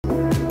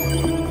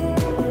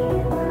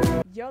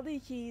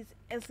LD Keys,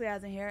 it's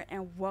Leasmine here,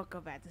 and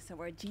welcome back to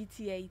somewhere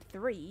GTA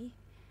 3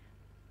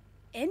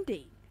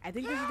 ending. I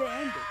think this is the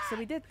ending. So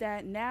we did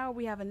that. Now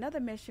we have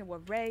another mission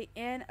with Ray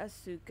and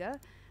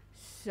Asuka.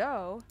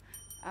 So,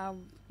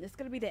 it's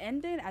gonna be the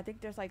ending. I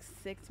think there's like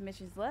 6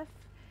 missions left,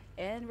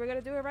 and we're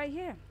gonna do it right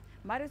here.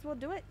 Might as well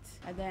do it.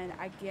 And then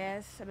I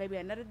guess maybe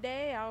another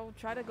day I'll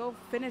try to go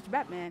finish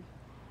Batman.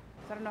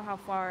 So I don't know how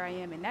far I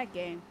am in that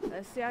game.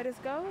 Let's see how this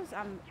goes.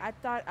 I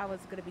thought I was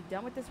gonna be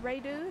done with this Ray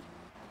dude,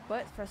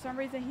 but for some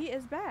reason he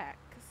is back.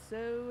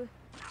 So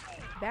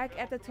back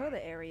at the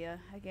toilet area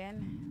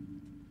again.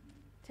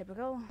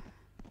 Typical.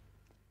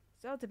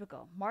 So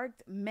typical.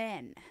 Marked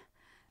men.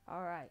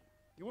 All right.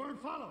 You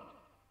weren't followed.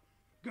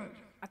 Good.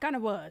 I kind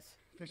of was.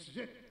 This is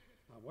it.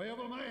 I'm way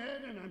over my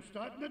head and I'm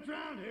starting to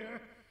drown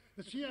here.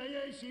 The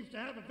CIA seems to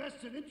have a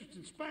vested interest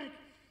in Spank,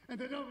 and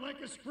they don't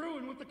like us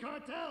screwing with the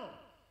cartel.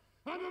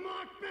 I'm a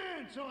marked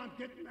man, so I'm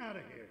getting out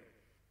of here.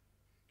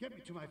 Get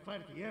me to my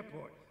fight at the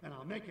airport, and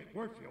I'll make it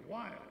worth your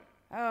while.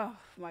 Oh,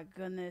 my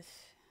goodness.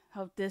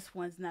 Hope this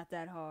one's not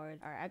that hard.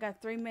 All right, I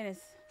got 3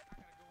 minutes.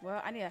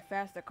 Well, I need a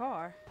faster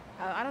car.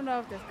 I don't know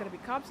if there's going to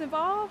be cops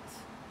involved.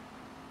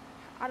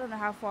 I don't know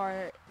how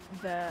far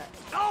the...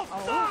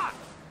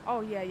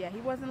 Oh, yeah, he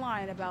wasn't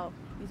lying about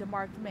he's a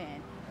marked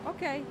man.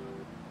 Okay.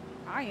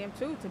 I am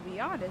too, to be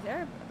honest.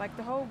 Like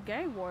the whole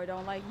gang war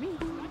don't like me.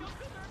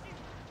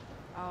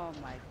 Oh,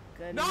 my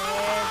goodness.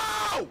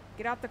 No!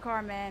 Get out the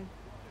car, man.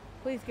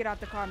 Please get out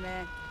the car,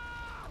 man.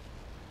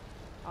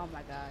 Oh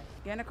my gosh.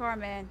 Get in the car,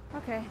 man.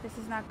 Okay, this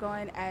is not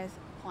going as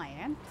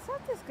planned.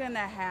 Something's gonna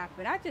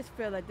happen. I just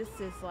feel like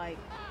this is like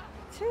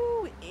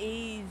too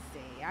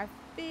easy. I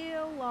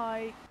feel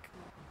like,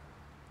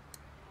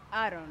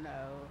 I don't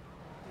know.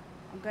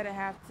 I'm gonna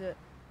have to,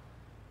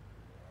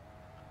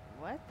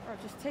 what? Or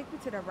just take me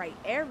to the right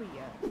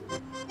area.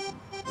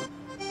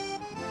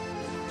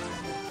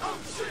 Oh,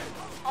 shit!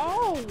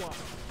 Oh!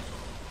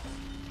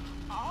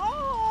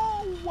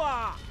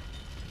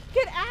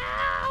 Get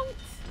out!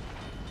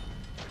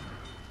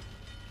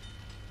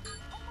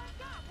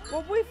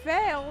 Well, we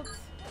failed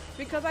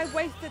because I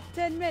wasted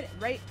 10 minutes,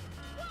 right?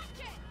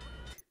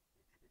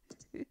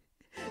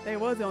 They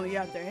was only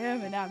after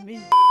him and not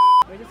me.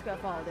 We're just gonna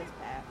follow this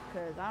path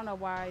because I don't know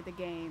why the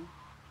game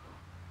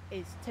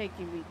is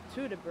taking me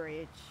to the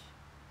bridge.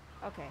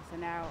 Okay, so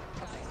now,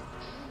 okay.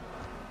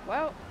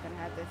 Well, gonna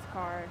have this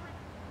car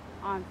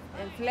in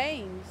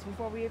flames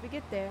before we even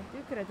get there.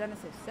 Dude could have done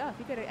this himself.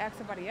 He could have asked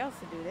somebody else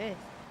to do this.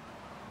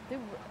 Dude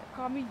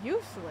called me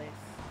useless.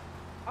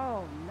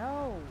 Oh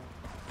no.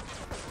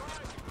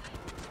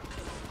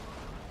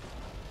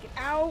 Get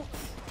out.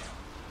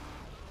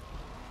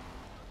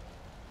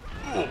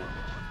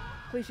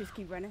 Please just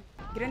keep running.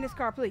 Get in this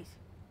car, please.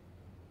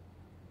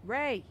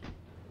 Ray.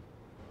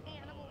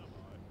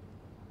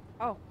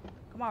 Oh,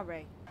 come on,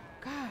 Ray.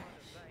 Gosh.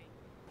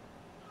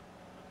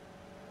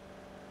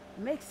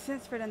 It makes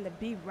sense for them to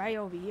be right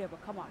over here,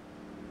 but come on.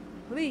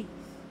 Please.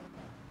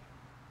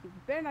 You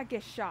better not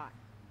get shot.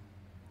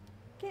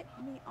 Get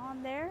me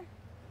on there.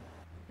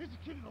 Here's a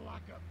kid in the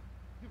lockup.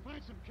 You can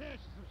find some cash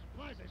and some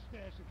supplies I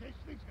stashed in case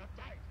things got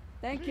tight.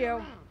 Thank See you.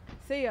 around.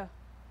 See ya.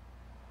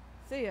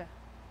 See ya.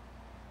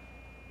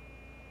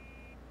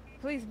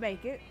 Please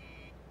make it.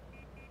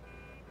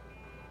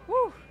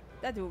 Woo!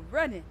 That dude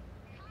running.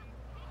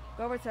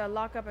 Go over to the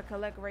lockup and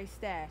collect Ray's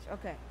stash.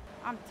 Okay.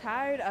 I'm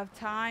tired of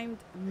timed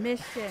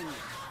missions.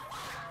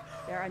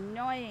 They're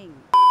annoying.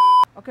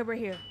 Okay, we're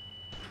here.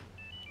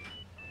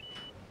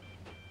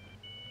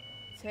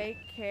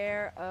 Take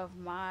care of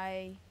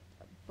my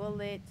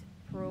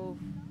bulletproof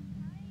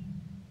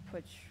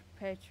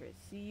Petrus.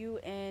 See you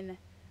in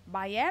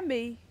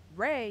Miami.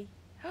 Ray.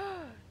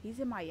 He's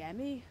in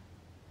Miami.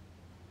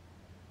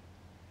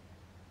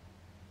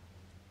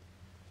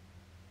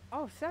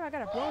 Oh, sir, I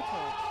got a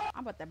blowtorch.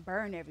 I'm about to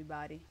burn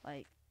everybody.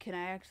 Like, can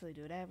I actually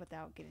do that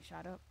without getting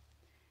shot up?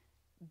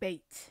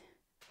 Bait.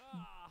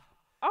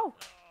 Oh,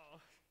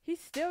 he's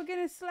still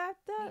getting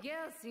slapped up?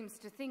 Miguel seems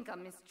to think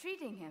I'm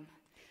mistreating him.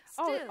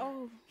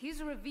 Still,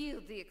 he's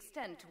revealed the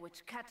extent to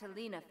which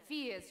Catalina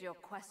fears your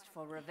quest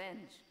for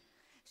revenge.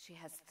 She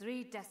has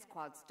 3 death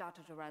squads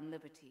dotted around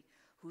Liberty,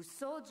 whose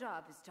sole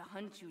job is to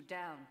hunt you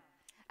down.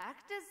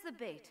 Act as the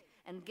bait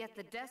and get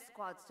the death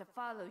squads to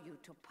follow you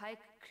to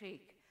Pike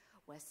Creek,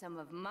 where some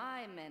of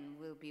my men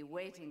will be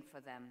waiting for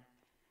them.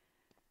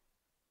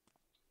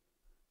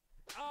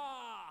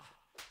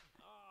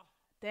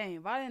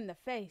 Dang, right in the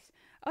face.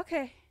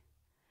 Okay.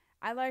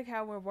 I like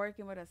how we're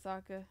working with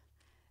Asuka.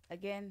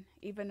 Again,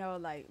 even though,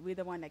 like, we're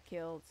the one that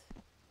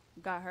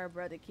got her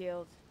brother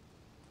killed.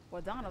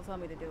 Well, Donald told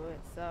me to do it,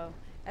 so.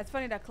 It's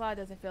funny that Claude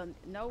doesn't feel,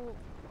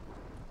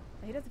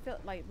 he doesn't feel,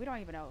 like, we don't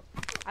even know.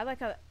 I like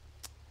how,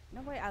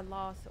 no way I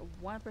lost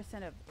 1%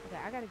 of, okay,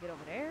 I gotta get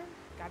over there.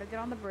 Gotta get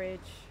on the bridge.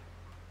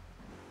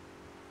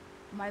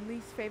 My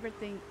least favorite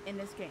thing in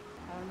this game.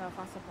 I don't know if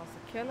I'm supposed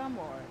to kill him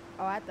or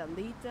I have to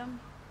lead them.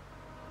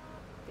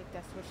 I think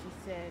that's what she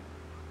said.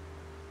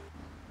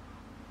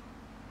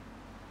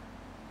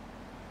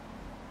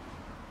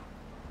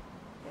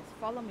 Yes,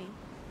 follow me.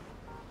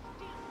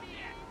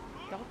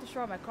 Don't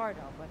destroy my car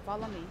though, but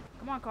follow me.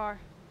 Come on, car.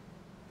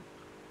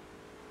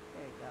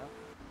 There you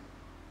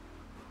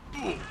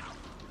go.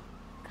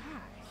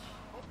 Gosh.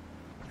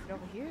 Is it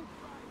over here?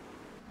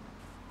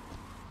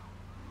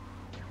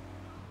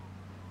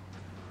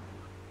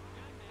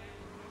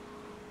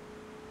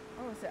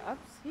 Oh, is it up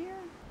here?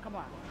 Come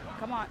on.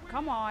 Come on.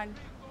 Come on.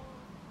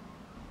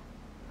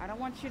 I don't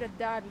want you to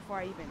die before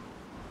I even...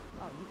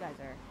 Oh, you guys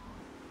are...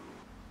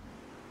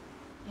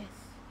 Yes.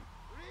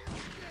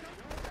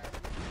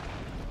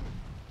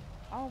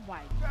 Oh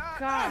my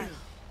gosh.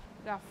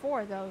 We got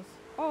 4 of those.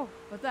 Oh,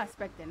 was not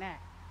expecting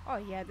that. Oh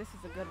yeah, this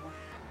is a good one.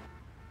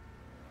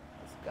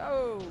 Let's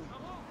go.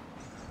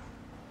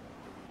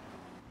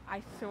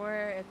 I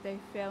swear if they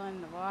fell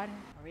in the water.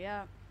 Hurry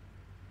up.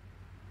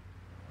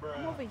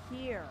 Come over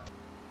here.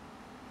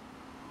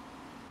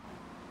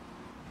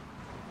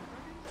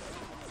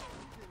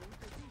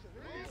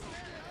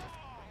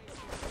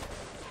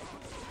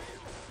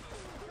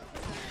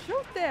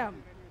 Shoot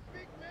them.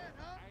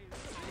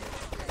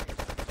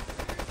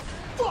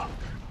 Fuck.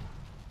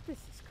 This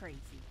is crazy.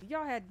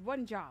 Y'all had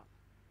one job.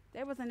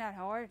 That wasn't that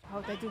hard.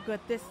 Hope they do good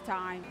this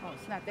time. Oh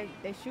snap,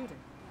 they shooting.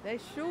 They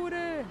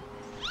shooting.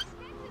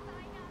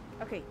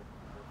 Okay.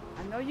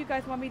 I know you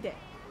guys want me dead.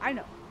 I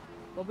know.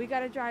 But we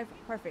gotta drive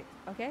perfect,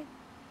 okay?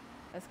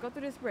 Let's go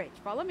through this bridge.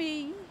 Follow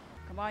me.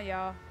 Come on,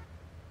 y'all.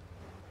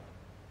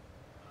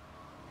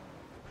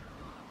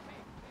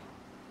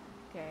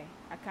 Okay,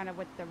 I kind of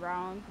went the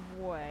wrong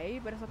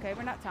way, but it's okay.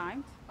 We're not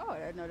timed. Oh,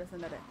 no, there's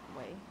another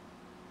way.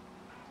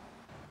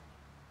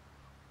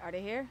 Are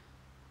they here?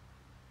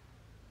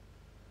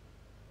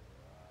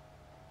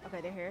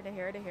 Okay, they're here. They're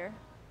here. They're here.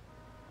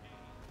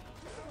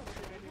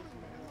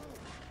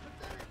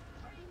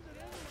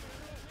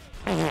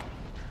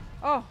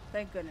 Oh,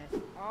 thank goodness.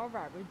 All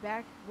right, we're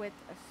back with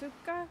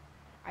Asuka.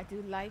 I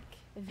do like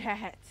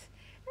that.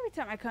 Every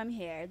time I come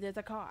here, there's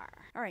a car.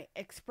 All right,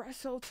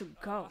 espresso to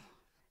go.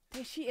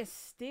 She is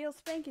still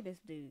spanking this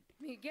dude.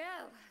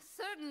 Miguel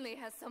certainly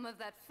has some of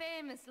that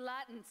famous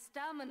Latin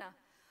stamina.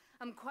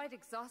 I'm quite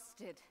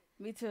exhausted.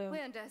 Me too. We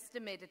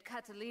underestimated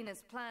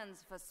Catalina's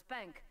plans for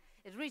Spank.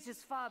 It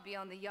reaches far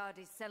beyond the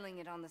yardies selling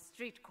it on the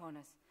street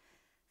corners.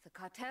 The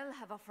cartel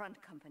have a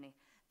front company,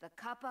 the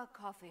Kappa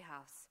Coffee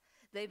House.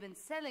 They've been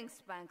selling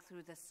Spank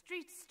through the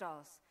street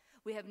stalls.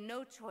 We have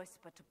no choice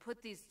but to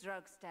put these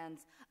drug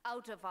stands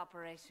out of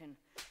operation.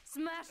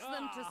 Smash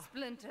them to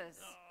splinters.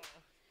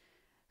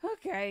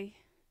 Okay.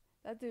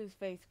 That dude's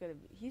face could have...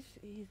 He's...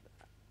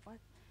 What?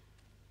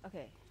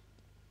 Okay.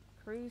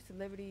 Cruise to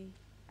Liberty.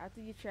 After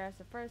you trash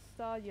the first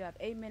stall, you have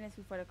 8 minutes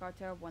before the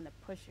cartel warn the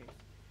pushers.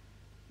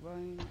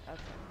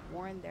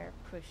 Warn their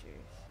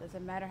pushers.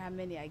 Doesn't matter how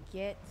many I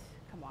get.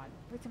 Come on.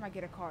 Every time I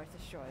get a car, it's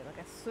destroyed. Like,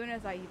 as soon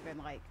as I even,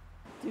 like,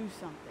 do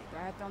something. Do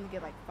I have to only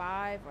get, like,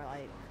 5 or,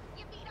 like...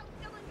 You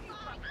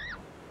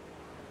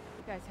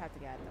guys have to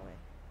get out of the way.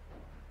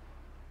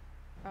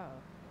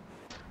 Oh.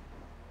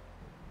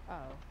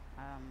 Oh,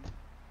 I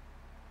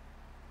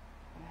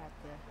have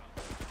to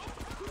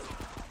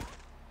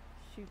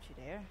shoot you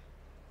there.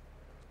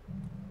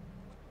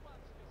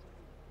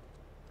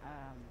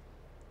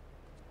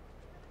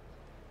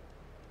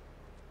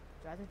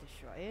 Do I have to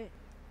destroy it?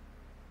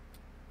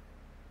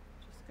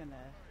 Just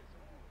gonna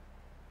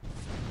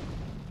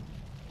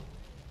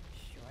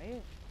destroy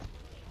it.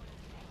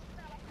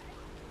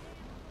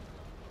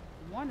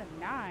 1 of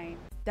 9.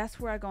 That's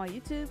where I go on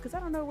YouTube, because I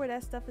don't know where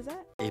that stuff is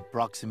at.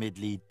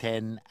 Approximately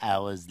 10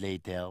 hours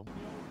later.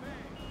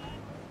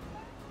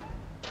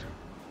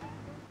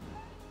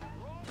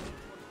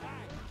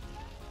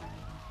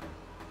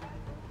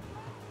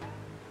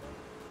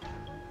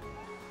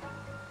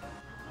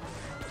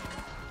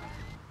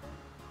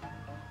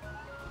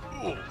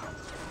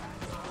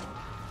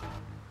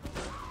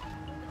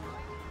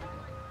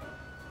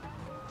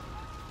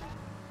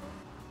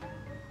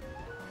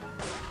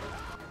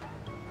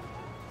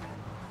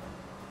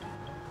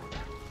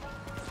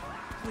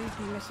 Please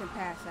be mission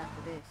pass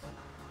after this.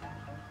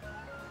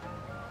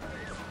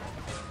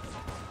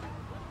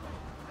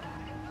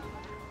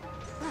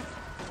 Huh.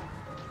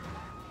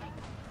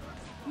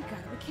 You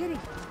gotta be kidding.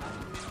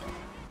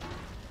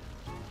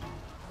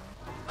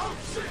 Oh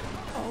shit!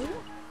 Oh?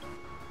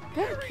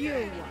 Thank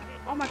you!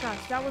 Oh my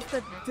gosh, that was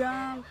the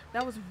dumb...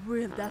 That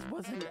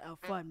wasn't a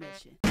fun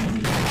mission.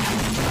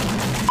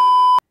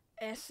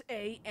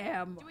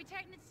 SAM. Do we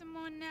tighten it some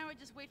more now or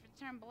just wait for it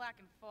to turn black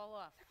and fall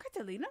off?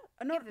 Catalina?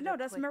 No,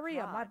 that's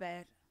Maria. My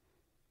bad.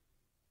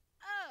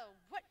 Oh,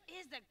 what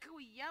is that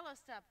gooey yellow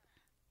stuff?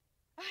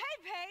 Oh,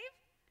 hey, babe.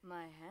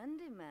 My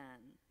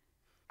handyman.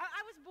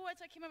 I was bored,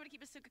 so I came over to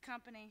keep Asuka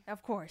company.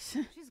 Of course.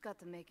 She's got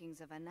the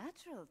makings of a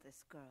natural,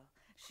 this girl.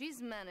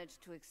 She's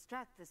managed to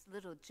extract this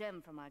little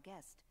gem from our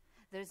guest.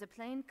 There's a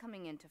plane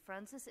coming into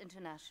Francis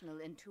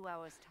International in 2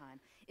 hours' time.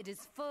 It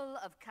is full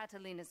of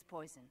Catalina's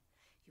poison.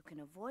 You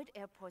can avoid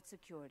airport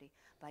security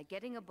by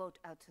getting a boat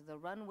out to the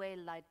runway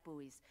light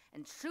buoys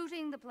and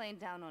shooting the plane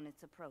down on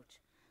its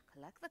approach.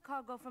 Collect the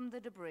cargo from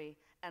the debris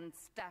and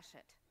stash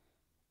it.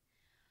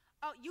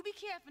 Oh, you be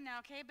careful now,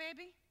 okay,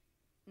 baby?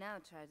 Now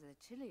try the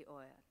chili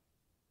oil.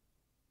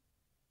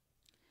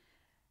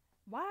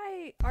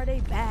 Why are they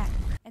back?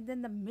 And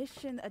then the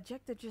mission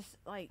objective just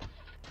like,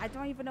 I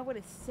don't even know what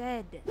it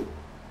said.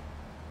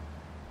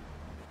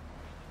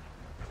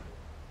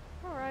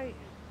 Alright.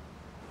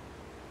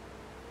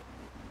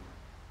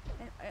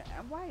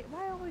 And why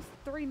always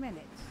 3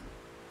 minutes?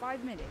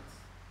 5 minutes?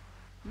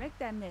 Make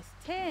that miss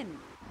 10.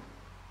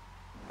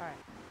 Alright.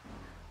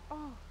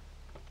 Oh,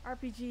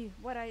 RPG.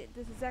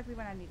 This is exactly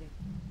what I needed.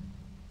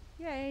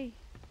 Yay.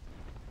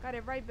 Got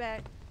it right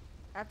back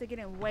after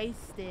getting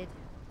wasted.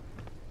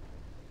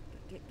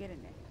 Get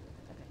in there.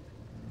 Okay.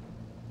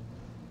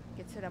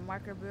 Get to the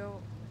marker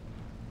build.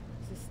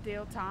 Is it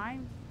still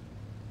time?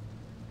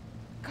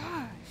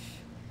 Gosh.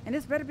 And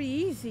this better be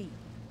easy.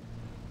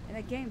 And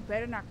the game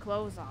better not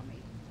close on me.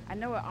 I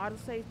know it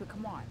autosaves, but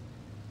come on.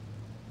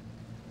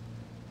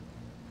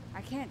 I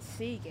can't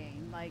see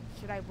game. Like,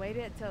 should I wait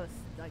it until it's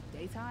like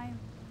daytime?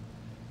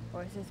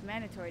 Or is this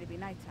mandatory to be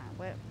nighttime?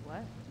 What?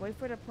 Wait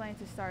for the plane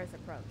to start its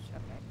approach.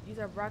 Okay. Use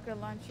a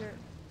rocket launcher.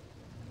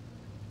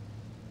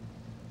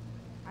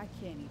 I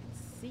can't even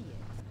see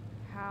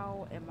it.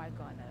 How am I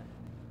gonna...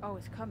 Oh,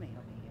 it's coming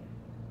over here.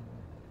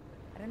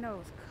 I didn't know it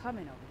was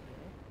coming over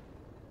here.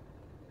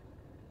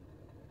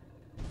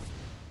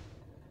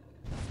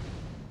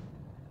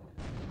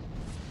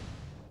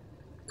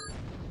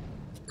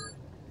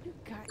 You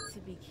got to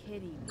be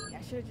kidding me.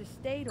 I should have just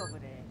stayed over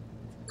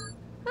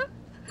there.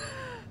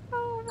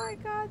 Oh my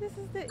god, this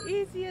is the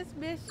easiest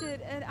mission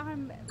and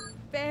I'm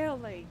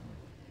failing.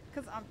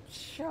 Because I'm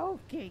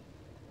choking.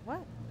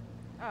 What?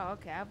 Oh,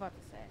 okay, I'm about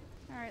to say.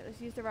 Alright, let's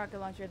use the rocket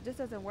launcher. If this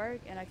doesn't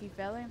work and I keep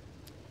failing,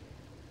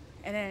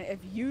 and then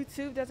if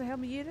YouTube doesn't help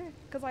me either,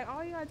 because like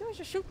all you gotta do is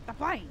just shoot the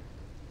plane.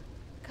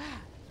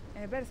 God.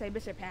 And it better say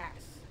mission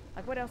pass.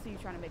 Like what else are you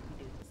trying to make me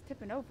do? It's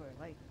tipping over.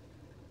 Like,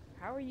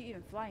 how are you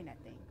even flying that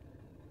thing?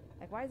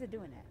 Like, why is it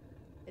doing that?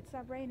 It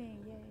stopped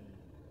raining. Yay.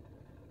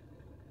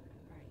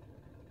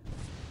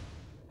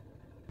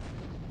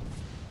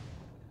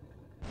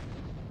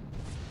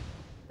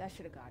 That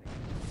should have got it.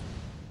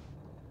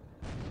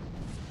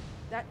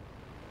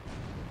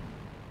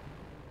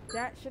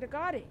 That should have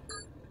got it.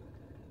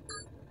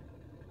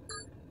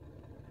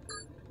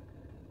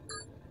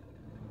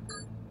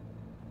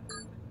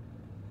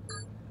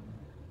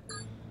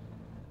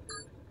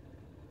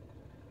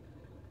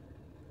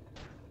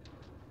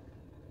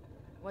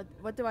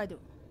 What do I do?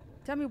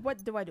 Tell me,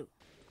 what do I do?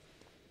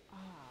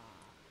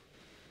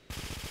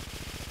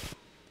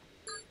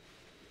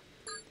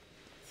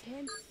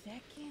 10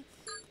 seconds?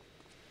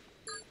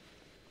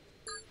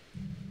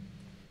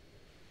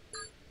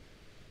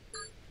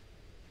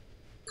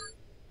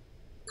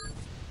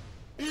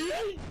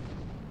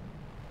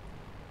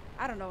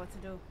 I don't know what to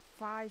do.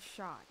 5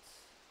 shots.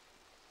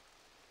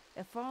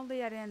 If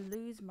only I didn't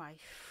lose my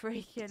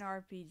freaking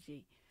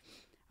RPG.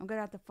 I'm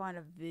gonna have to find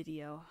a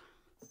video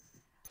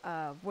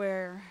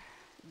where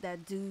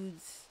that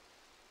dude's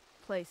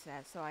place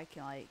at so I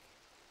can like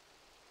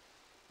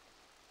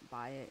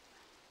buy it.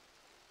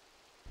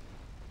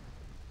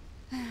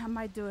 I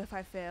might do it if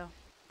I fail,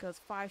 because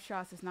 5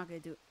 shots is not gonna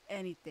do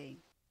anything.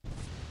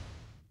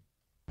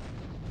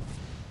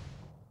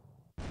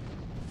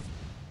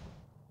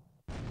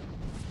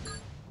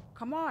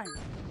 Come on.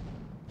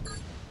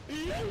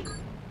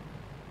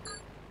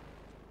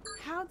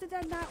 How did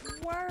that not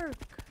work?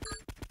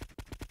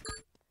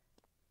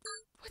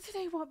 What do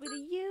they want me to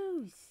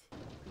use? I'm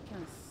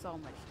killing so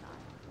much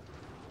time.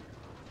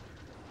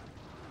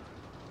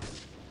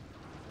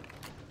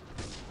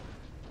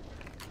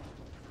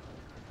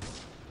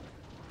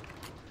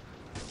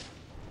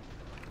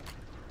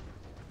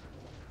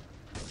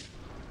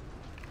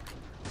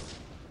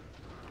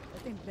 I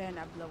think better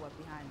not blow up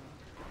behind me.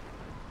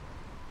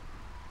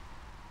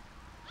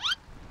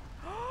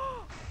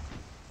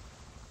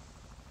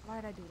 Why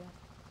did I do that?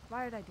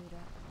 Why did I do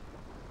that?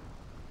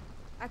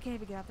 I can't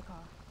even get out the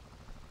car.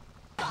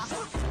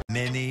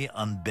 Many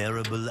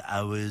unbearable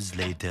hours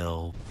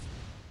later.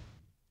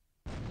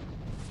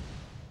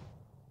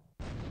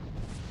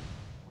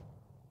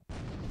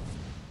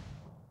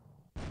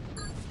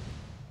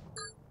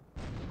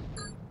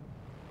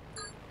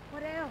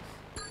 What else?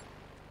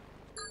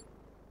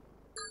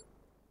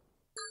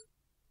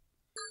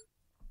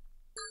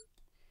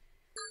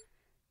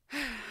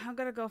 I'm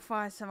gonna go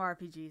find some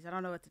RPGs. I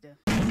don't know what to do.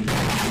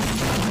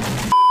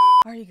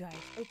 Alright, you guys,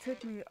 it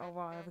took me a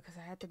while because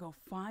I had to go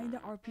find the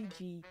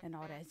RPG and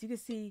all that. As you can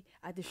see,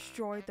 I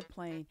destroyed the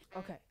plane.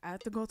 Okay, I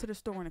have to go to the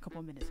store in a couple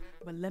of minutes,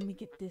 but let me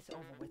get this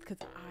over with because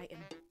I am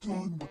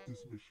done with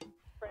this mission.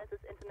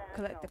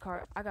 Collect the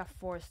car. I got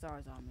 4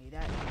 stars on me.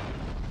 That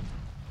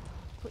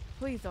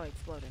please don't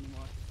explode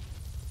anymore.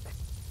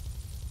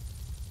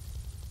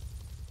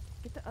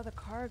 Get the other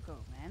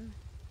cargo, man.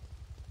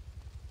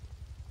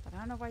 But I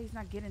don't know why he's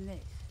not getting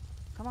this.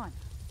 Come on.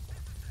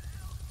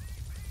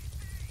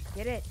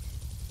 Get it.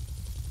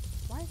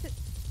 Why is it?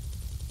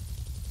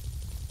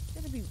 It's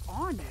gonna be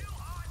on it.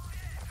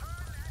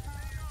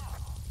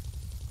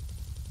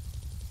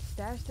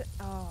 Stash it.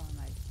 Oh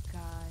my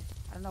gosh.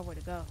 I don't know where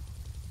to go.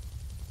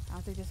 I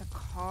don't think there's a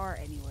car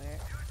anywhere.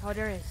 Oh,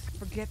 there is.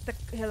 Forget the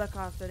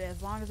helicopter.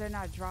 As long as they're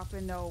not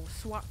dropping no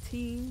SWAT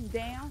team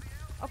down.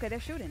 Okay, they're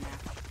shooting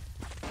now.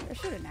 They're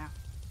shooting now.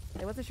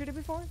 They wasn't shooting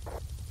before?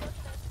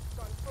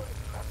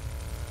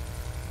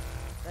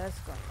 Let's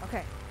go.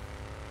 Okay.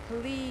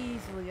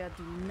 Please, Leah,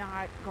 do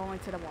not go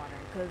into the water,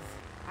 because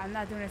I'm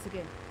not doing this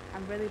again.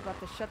 I'm really about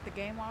to shut the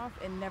game off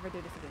and never do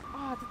this again.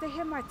 Oh, did they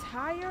hit my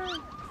tire?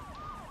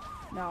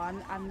 No,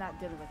 I'm not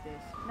dealing with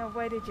this. No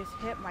way they just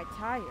hit my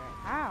tire.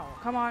 How?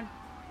 Come on.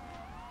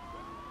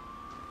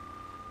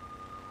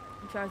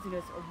 I'm trying to do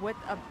this with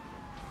a...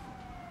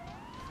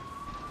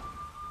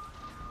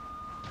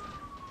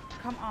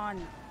 Come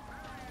on.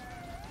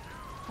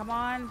 Come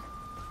on.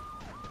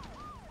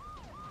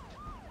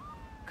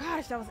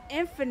 Gosh, that was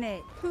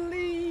infinite.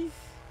 Please.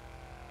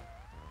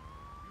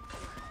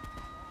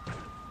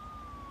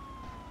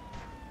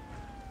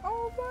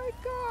 Oh my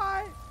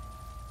God.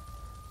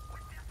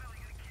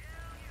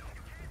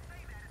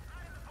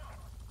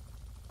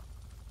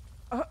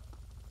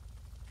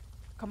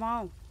 Come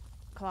on,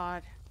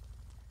 Claude.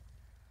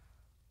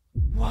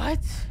 What?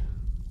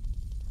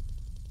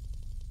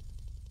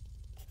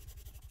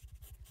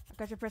 I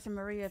got your pressing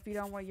Maria if you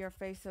don't want your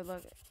face to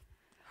look.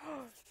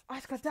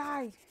 Oscar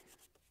died.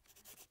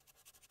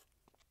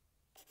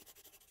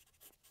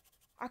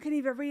 I couldn't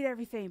even read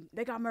everything.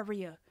 They got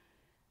Maria.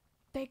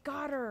 They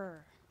got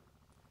her.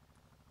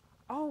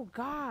 Oh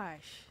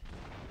gosh.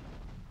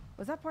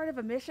 Was that part of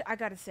a mission? I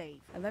gotta save.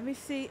 And let me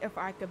see if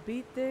I could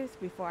beat this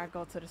before I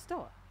go to the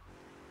store.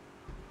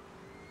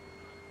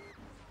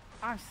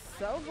 I'm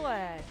so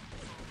glad.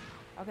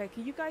 Okay,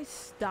 can you guys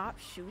stop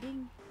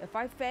shooting? If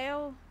I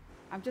fail,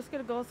 I'm just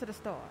gonna go to the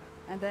store.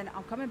 And then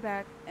I'm coming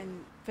back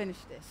and finish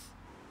this.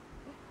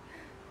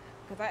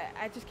 Because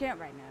I just can't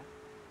right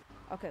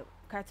now. Okay,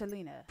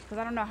 Catalina. Because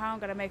I don't know how I'm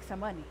gonna make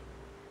some money.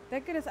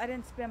 Thank goodness I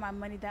didn't spend my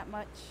money that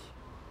much.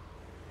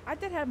 I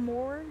did have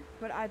more,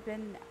 but I've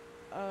been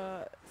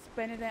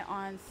spending it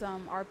on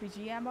some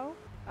RPG ammo.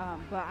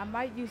 But I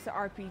might use the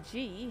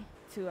RPG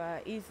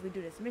to easily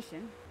do this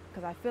mission.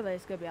 Because I feel like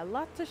it's going to be a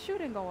lot of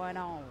shooting going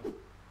on.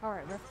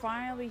 Alright, we're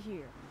finally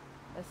here.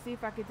 Let's see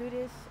if I can do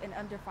this in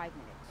under 5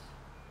 minutes.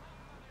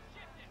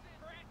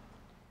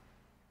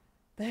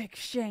 The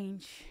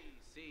exchange.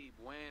 Sí,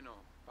 bueno.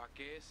 ¿Pa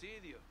qué es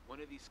idiot? One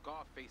of these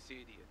Scarface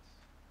idiots.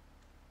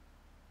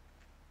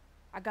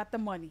 I got the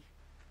money.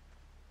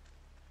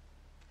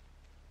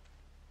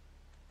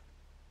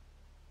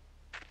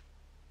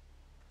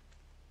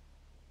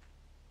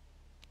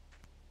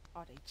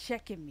 Oh, they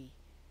checking me.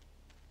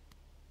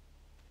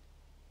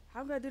 How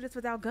am I gonna do this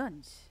without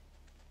guns?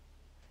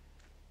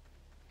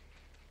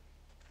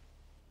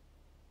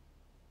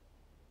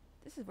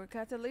 This is where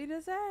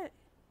Catalina's at?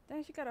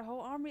 Dang, she got a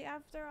whole army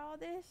after all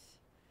this?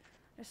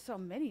 There's so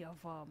many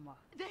of them.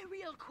 The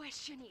real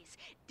question is,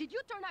 did you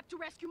turn up to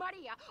rescue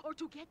Maria or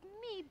to get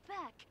me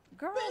back?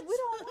 Girl, we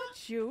don't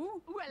want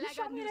you. Well, You I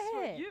shot got me in news the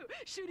for head. you.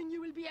 Shooting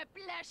you will be a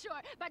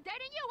pleasure, but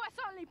dating you was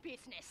only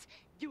business.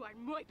 You are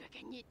muy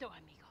pequeñito,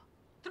 amigo.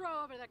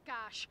 Throw over the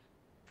cash.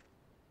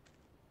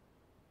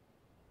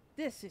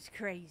 This is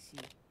crazy.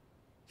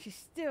 She's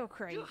still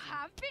crazy. You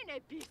have been a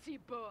busy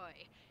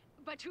boy,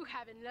 but you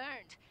haven't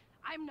learned.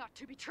 I'm not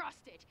to be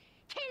trusted.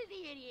 Kill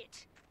the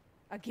idiot.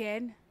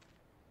 Again?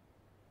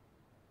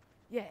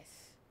 Yes.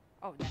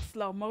 Oh, that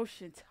slow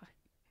motion time.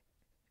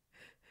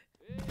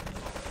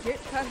 Get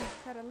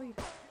Catalina.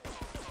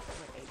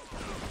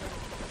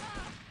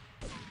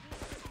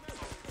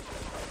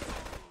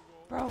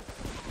 Bro.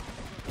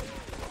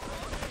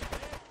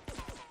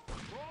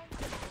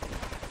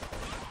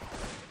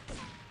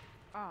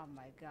 Oh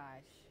my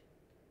gosh.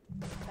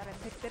 Thought I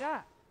picked it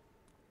up.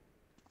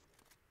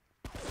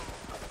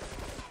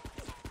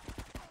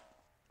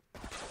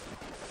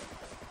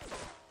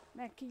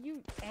 Man, can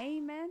you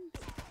aim, man?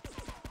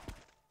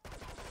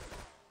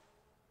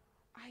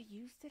 I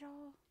used it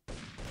all?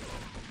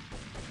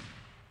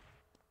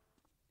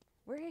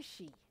 Where is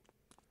she?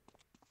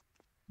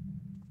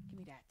 Give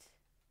me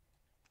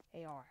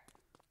that. AR.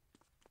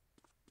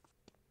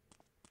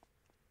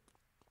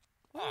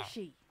 Where is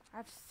she? I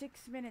have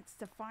 6 minutes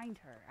to find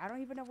her. I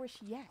don't even know where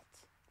she at.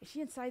 Is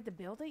she inside the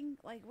building?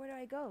 Like, where do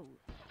I go?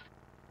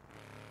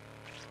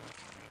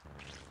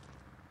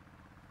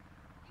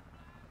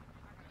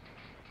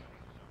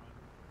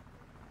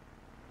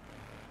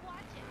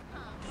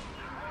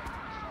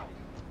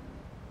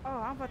 Oh,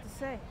 I'm about to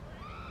say.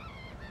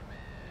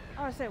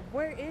 Oh, I said,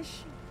 where is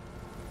she?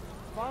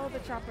 Follow the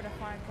chopper to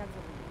find Catalina.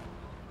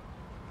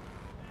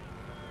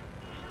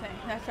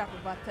 Dang, that chopper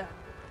about to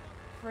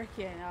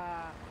freaking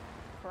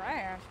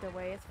crash the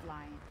way it's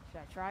flying.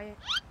 Should I try it?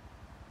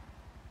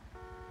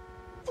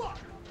 Fuck!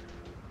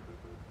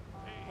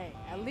 Hey,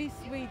 at least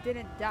we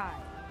didn't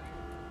die.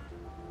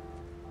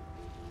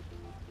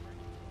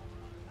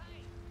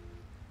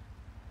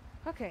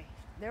 Okay,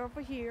 they're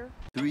over here.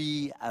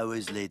 3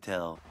 hours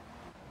later.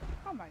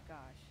 Oh my gosh.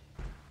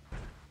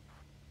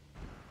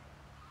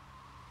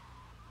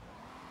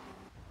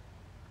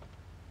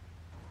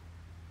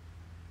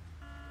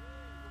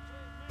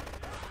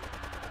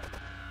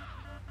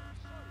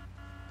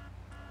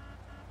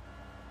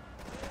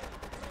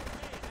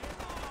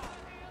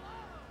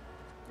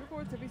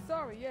 to be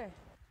sorry, yeah.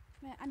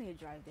 Man, I need to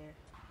drive there.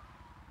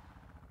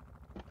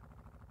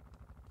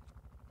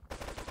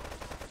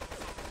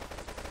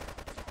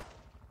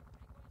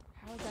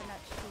 How is that not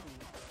shooting?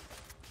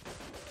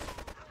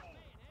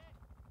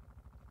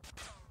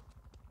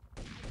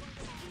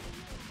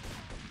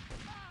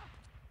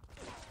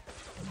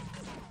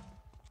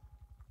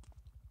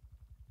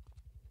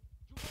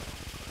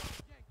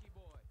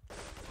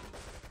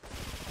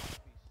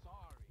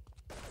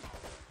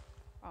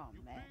 Oh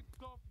man.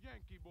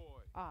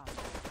 Ah.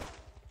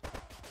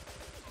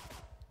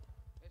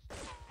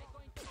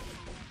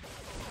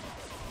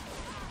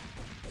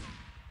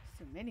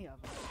 So many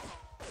of them.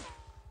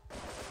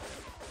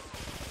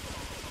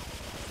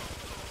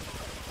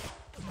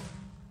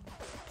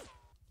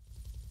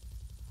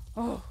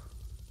 Oh.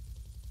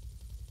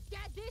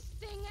 Get this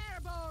thing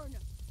airborne!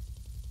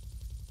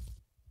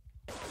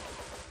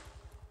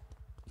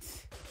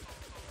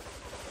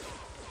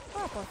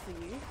 Papa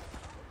see you.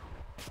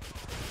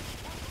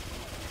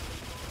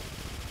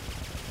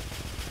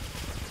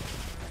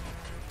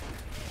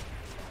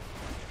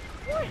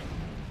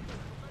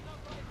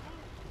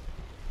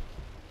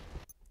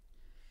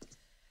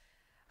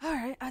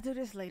 Alright, I'll do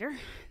this later.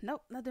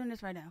 Nope, not doing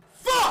this right now.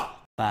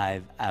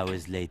 5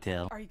 hours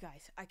later. Alright, you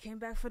guys, I came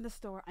back from the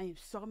store. I am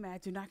so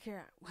mad. Do not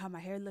care how my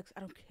hair looks.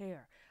 I don't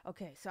care.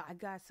 Okay, so I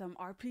got some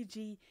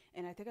RPG,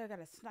 and I think I got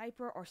a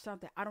sniper or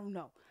something. I don't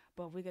know,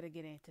 but we're gonna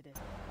get into this.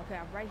 Okay,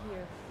 I'm right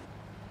here.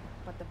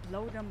 About to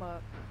blow them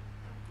up.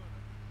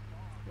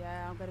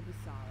 Yeah, I'm gonna be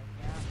sorry.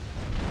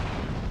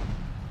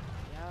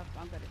 Yep,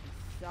 I'm gonna be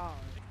sorry.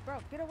 Bro,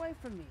 get away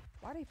from me.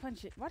 Why did he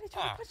punch it? Why did he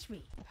try to punch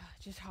me?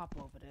 Just hop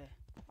over there.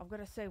 I'm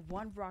gonna say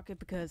one rocket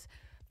because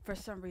for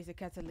some reason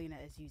Catalina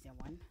is using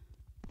one.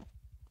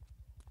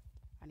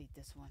 I need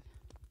this one.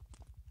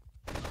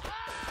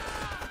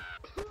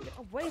 Get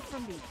away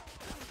from me.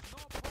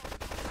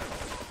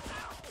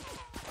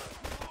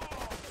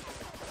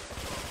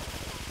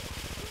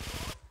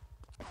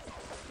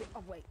 Get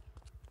away.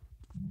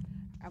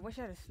 I wish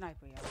I had a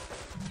sniper, y'all.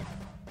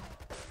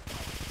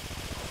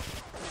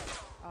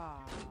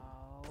 Oh.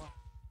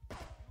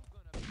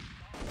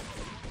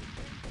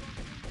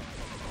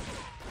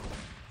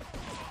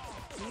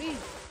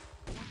 Please.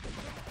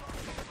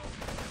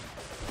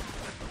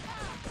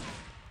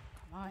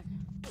 Come on.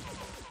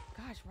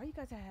 Gosh, why you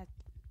guys had...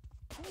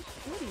 Who's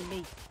shooting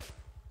me?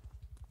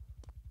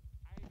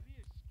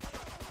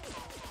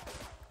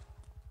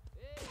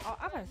 Oh,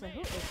 I'm gonna say,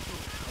 who is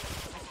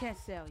shooting? I can't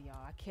sell,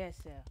 y'all. I can't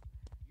sell.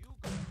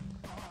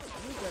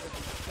 You better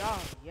be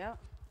sorry, yep.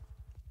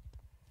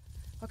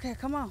 Okay,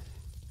 come on.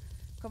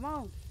 Come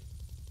on.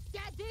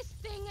 Get this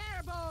thing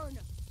airborne!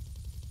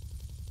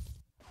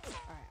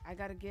 Alright, I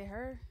gotta get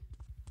her.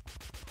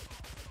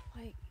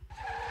 Like...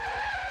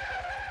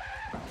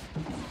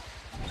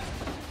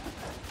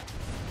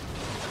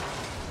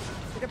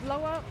 Did it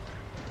blow up?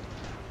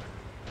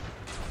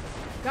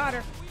 Got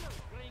her.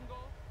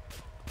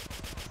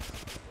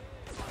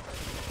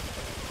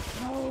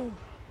 No.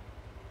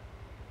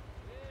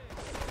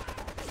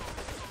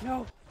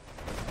 No.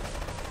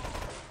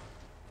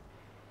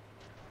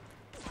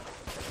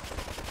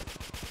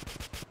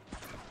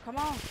 Come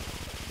on.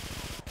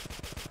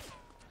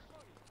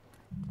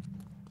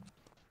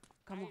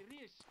 Come on.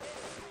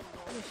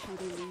 You're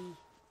shooting me.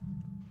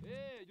 Yeah,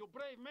 you're a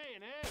brave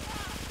man, eh?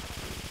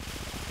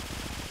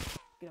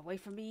 Get away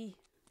from me.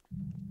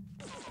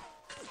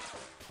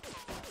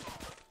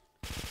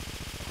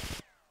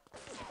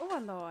 Oh, I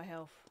low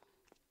health.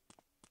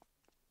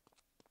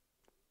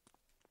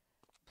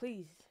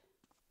 Please.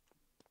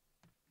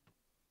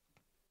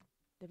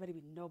 There better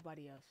be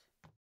nobody else.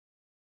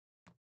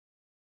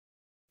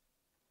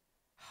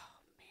 Oh,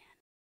 man.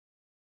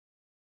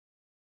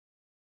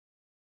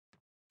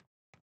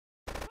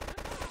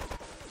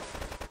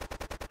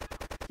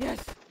 Yes.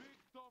 Big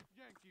tough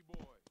Yankee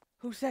boy.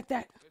 Who said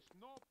that? There's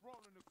no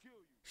problem to kill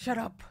you. Shut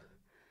up.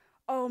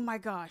 Oh my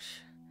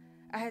gosh.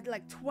 I had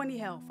like 20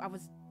 health. I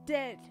was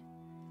dead.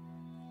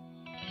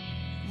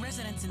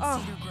 Residents in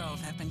Cedar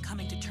Grove have been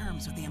coming to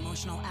terms with the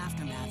emotional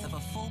aftermath of a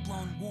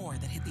full-blown war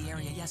that hit the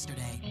area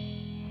yesterday.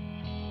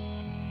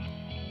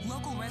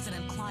 Local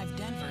resident Clive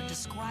Denver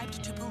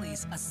described to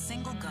police a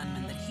single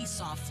gunman that he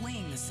saw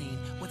fleeing the scene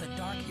with a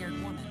dark-haired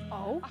woman.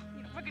 Oh?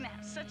 We're gonna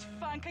have such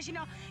fun, because, you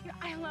know,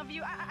 I love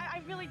you.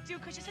 I really do,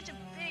 because you're such a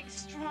big,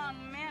 strong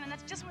man, and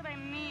that's just what I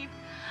need.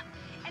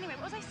 Anyway,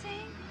 what was I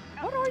saying?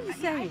 What are you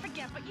saying? I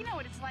forget, but you know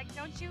what it's like,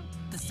 don't you?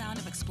 The sound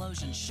of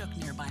explosions shook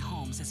nearby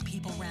homes as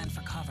people ran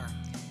for cover.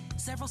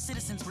 Several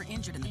citizens were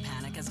injured in the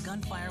panic as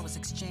gunfire was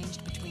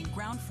exchanged between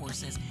ground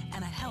forces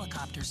and a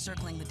helicopter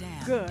circling the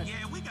dam. Good.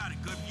 Yeah, we got a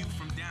good view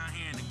from down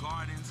here in the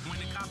gardens. When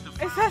the copter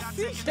Is that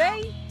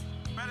CJ?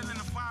 Better than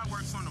the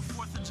fireworks on the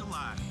 4th of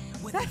July.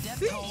 With the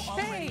death toll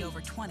already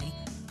over 20,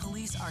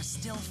 police are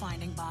still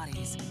finding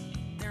bodies.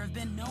 There have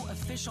been no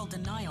official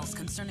denials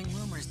concerning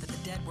rumors that the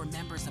dead were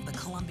members of the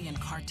Colombian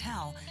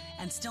cartel,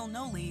 and still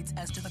no leads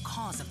as to the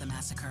cause of the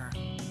massacre.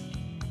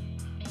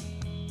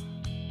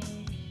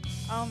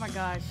 Oh my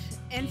gosh.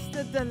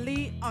 insta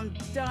delete. I'm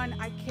done.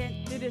 I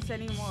can't do this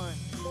anymore.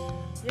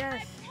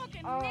 Yes.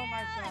 Oh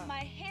my God.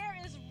 My hair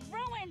is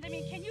ruined. I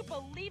mean, can you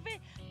believe it?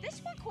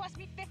 This one cost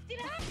me $50.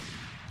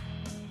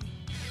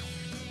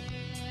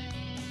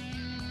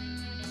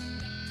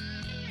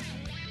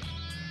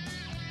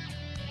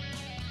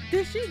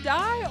 Did she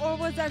die, or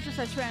was that just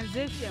a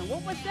transition?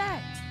 What was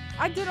that?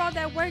 I did all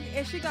that work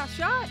and she got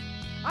shot?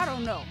 I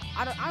don't know.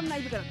 I'm not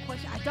even gonna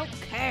question. I don't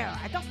care.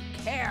 I don't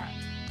care.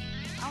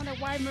 I don't know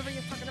why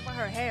Maria's talking about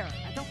her hair.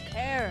 I don't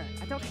care.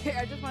 I don't care.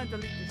 I just want to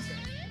delete this shit.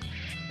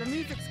 The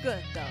music's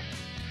good though.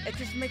 It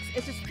just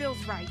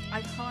feels right.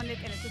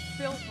 Iconic, and it just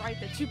feels right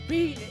that you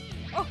beat it.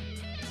 Oh,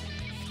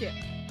 skip.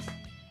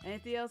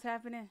 Anything else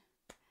happening?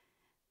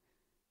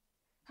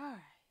 All right.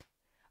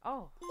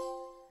 Oh,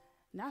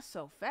 not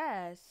so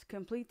fast.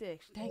 Complete the,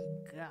 thank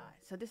God.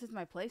 So this is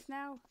my place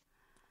now?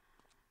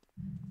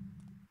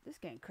 This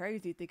getting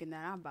crazy thinking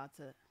that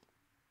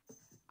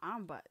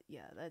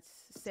yeah, let's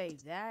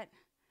save that.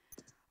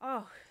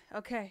 Oh,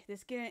 okay.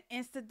 This getting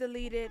insta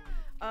deleted.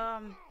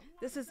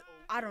 This is,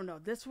 I don't know.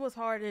 This was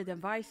harder than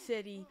Vice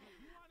City.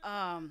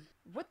 You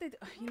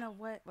know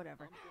what?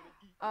 Whatever.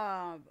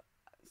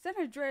 San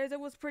Andreas, it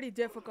was pretty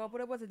difficult,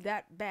 but it wasn't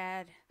that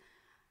bad.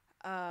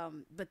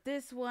 But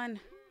this one,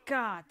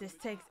 God, this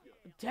takes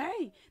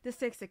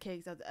the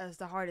cake as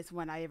the hardest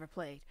one I ever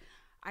played.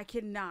 I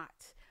cannot.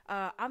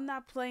 I'm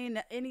not playing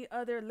any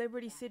other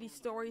Liberty City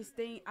Stories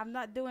thing. I'm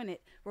not doing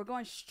it. We're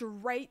going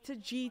straight to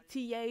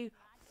GTA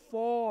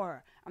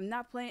 4. I'm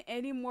not playing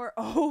any more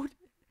old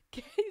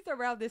games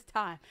around this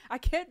time. I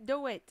can't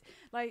do it.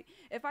 Like,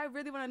 if I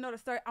really want to know the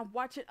story, I'm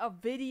watching a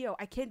video.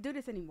 I can't do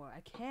this anymore.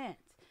 I can't.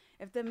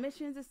 If the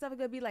missions and stuff are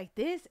going to be like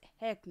this,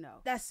 heck no.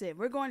 That's it.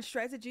 We're going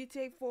straight to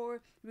GTA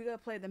 4. We're going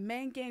to play the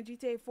main game,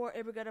 GTA 4,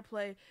 and we're going to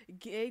play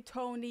Gay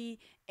Tony,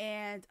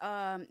 and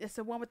it's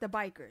the one with the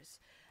bikers.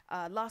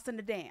 Lost in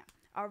the Dam.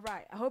 All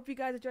right. I hope you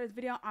guys enjoyed this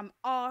video. I'm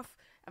off.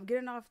 I'm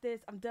getting off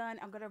this. I'm done.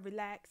 I'm going to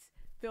relax.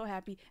 Feel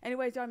happy.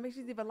 Anyways, y'all, make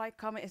sure you leave a like,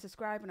 comment, and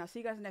subscribe, and I'll see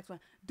you guys in the next one.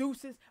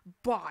 Deuces.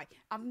 Bye.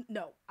 I'm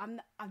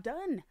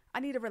done. I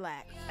need to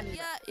relax.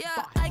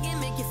 I can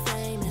make you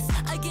famous.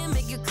 I can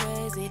make you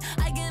crazy.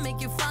 I can make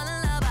you fall